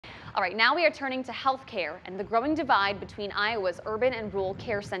All right, now we are turning to healthcare and the growing divide between Iowa's urban and rural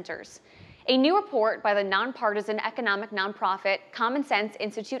care centers. A new report by the nonpartisan economic nonprofit Common Sense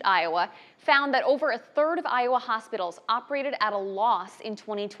Institute Iowa found that over a third of Iowa hospitals operated at a loss in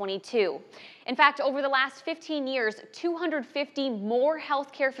 2022. In fact, over the last 15 years, 250 more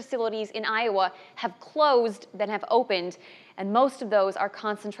healthcare facilities in Iowa have closed than have opened, and most of those are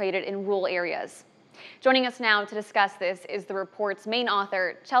concentrated in rural areas. Joining us now to discuss this is the report's main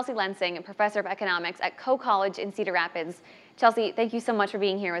author, Chelsea Lensing, a professor of economics at Coe College in Cedar Rapids. Chelsea, thank you so much for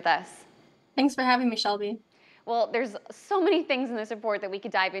being here with us. Thanks for having me, Shelby. Well, there's so many things in this report that we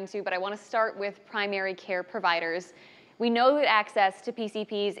could dive into, but I want to start with primary care providers. We know that access to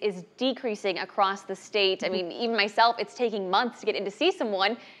PCPs is decreasing across the state. I Mhm. mean, even myself, it's taking months to get in to see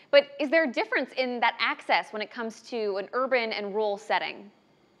someone. But is there a difference in that access when it comes to an urban and rural setting?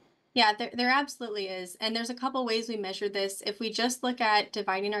 Yeah, there absolutely is. And there's a couple ways we measure this. If we just look at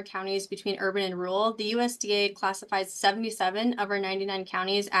dividing our counties between urban and rural, the USDA classifies 77 of our 99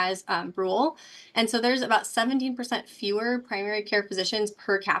 counties as rural. And so there's about 17% fewer primary care physicians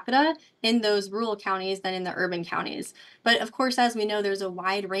per capita in those rural counties than in the urban counties. But of course, as we know, there's a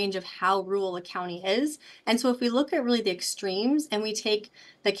wide range of how rural a county is. And so if we look at really the extremes and we take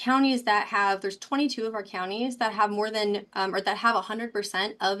the counties that have, there's 22 of our counties that have more than, or that have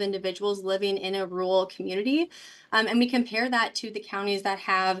 100% of individuals living in a rural community. And we compare that to the counties that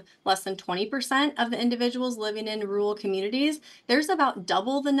have less than 20% of the individuals living in rural communities. There's about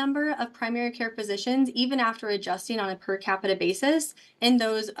double the number of primary care physicians, even after adjusting on a per capita basis in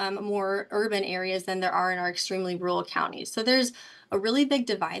those more urban areas than there are in our extremely rural counties. So there's a really big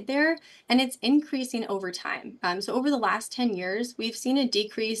divide there, and it's increasing over time. So over the last 10 years, we've seen a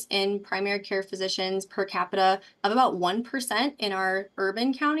decrease in primary care physicians per capita of about 1% in our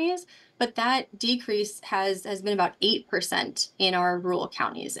urban counties, but that decrease has been about 8% in our rural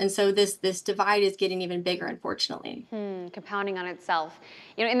counties. And so this divide is getting even bigger, unfortunately. Compounding on itself.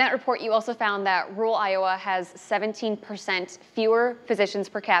 You know, in that report, you also found that rural Iowa has 17% fewer physicians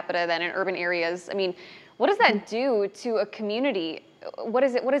per capita than in urban areas. I mean, what does that do to a community? What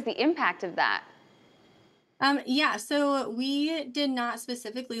is it? What is the impact of that? Yeah, so we did not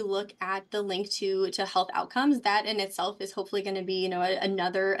specifically look at the link to health outcomes. That in itself is hopefully going to be,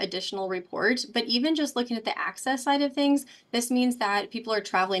 another additional report. But even just looking at the access side of things, this means that people are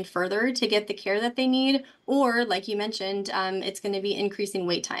traveling further to get the care that they need, or like you mentioned, it's going to be increasing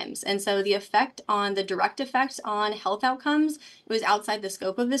wait times. And so the direct effect on health outcomes, it was outside the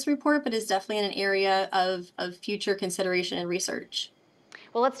scope of this report, but is definitely an area of future consideration and research.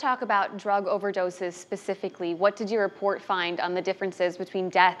 Well, let's talk about drug overdoses specifically. What did your report find on the differences between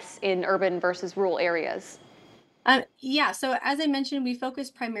deaths in urban versus rural areas? Yeah, so as I mentioned, we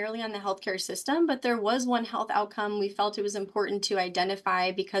focused primarily on the healthcare system, but there was one health outcome we felt it was important to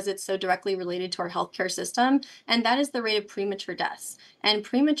identify because it's so directly related to our healthcare system, and that is the rate of premature deaths. And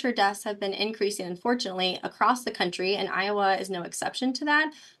premature deaths have been increasing, unfortunately, across the country, and Iowa is no exception to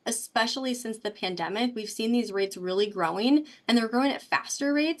that, especially since the pandemic. We've seen these rates really growing, and they're growing at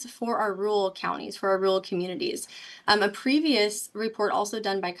faster rates for our rural counties, for our rural communities. A previous report, also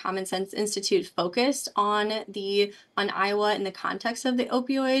done by Common Sense Institute, focused on Iowa in the context of the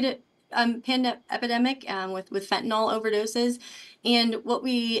opioid epidemic with fentanyl overdoses. And what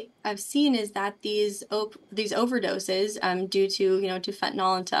we have seen is that these overdoses, due to to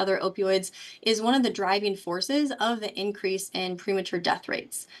fentanyl and to other opioids, is one of the driving forces of the increase in premature death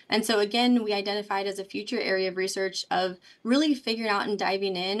rates. And so again, we identified as a future area of research of really figuring out and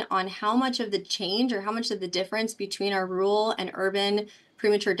diving in on how much of the change or how much of the difference between our rural and urban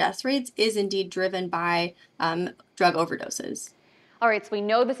premature death rates is indeed driven by drug overdoses. All right, so we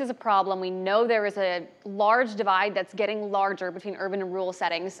know this is a problem. We know there is a large divide that's getting larger between urban and rural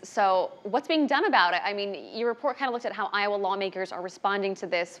settings. So, what's being done about it? I mean, your report kind of looked at how Iowa lawmakers are responding to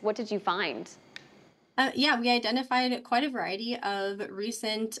this. What did you find? Yeah, we identified quite a variety of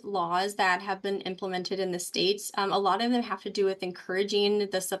recent laws that have been implemented in the states. A lot of them have to do with encouraging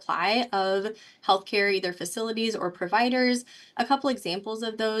the supply of healthcare, either facilities or providers. A couple examples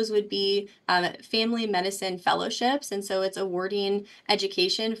of those would be family medicine fellowships. And so it's awarding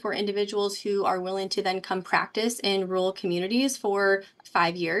education for individuals who are willing to then come practice in rural communities for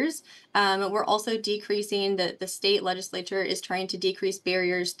 5 years. We're also decreasing the state legislature is trying to decrease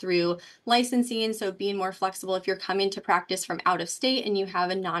barriers through licensing. So being being more flexible if you're coming to practice from out of state and you have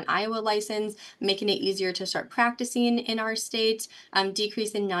a non-Iowa license, making it easier to start practicing in our state,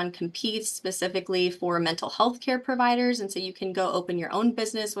 decreasing non-competes specifically for mental health care providers. And so you can go open your own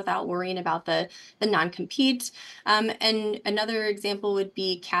business without worrying about the non-compete. And another example would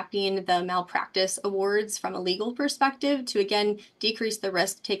be capping the malpractice awards from a legal perspective to, again, decrease the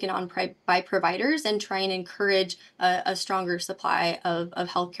risk taken on by providers and try and encourage a stronger supply of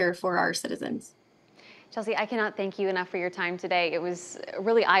healthcare for our citizens. Chelsea, I cannot thank you enough for your time today. It was a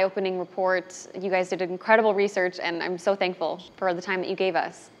really eye-opening report. You guys did incredible research, and I'm so thankful for the time that you gave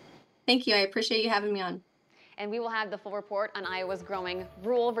us. Thank you. I appreciate you having me on. And we will have the full report on Iowa's growing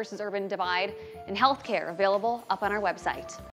rural versus urban divide in healthcare available up on our website.